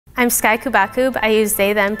I'm Cubacub. I use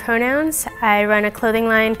they, them pronouns. I run a clothing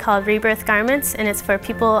line called Rebirth Garments, and it's for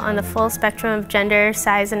people on the full spectrum of gender,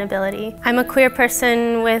 size, and ability. I'm a queer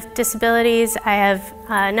person with disabilities. I have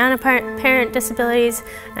non-apparent disabilities,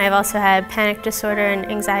 and I've also had panic disorder and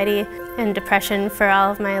anxiety and depression for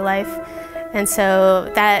all of my life. And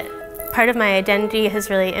so that part of my identity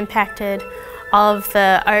has really impacted all of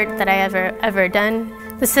the art that I ever done.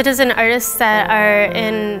 The citizen artists that are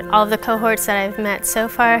in all of the cohorts that I've met so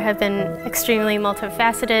far have been extremely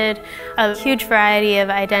multifaceted, a huge variety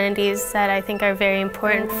of identities that I think are very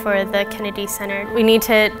important for the Kennedy Center. We need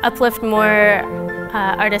to uplift more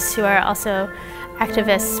artists who are also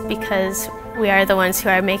activists, because we are the ones who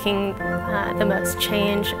are making the most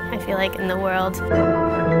change, I feel like, in the world.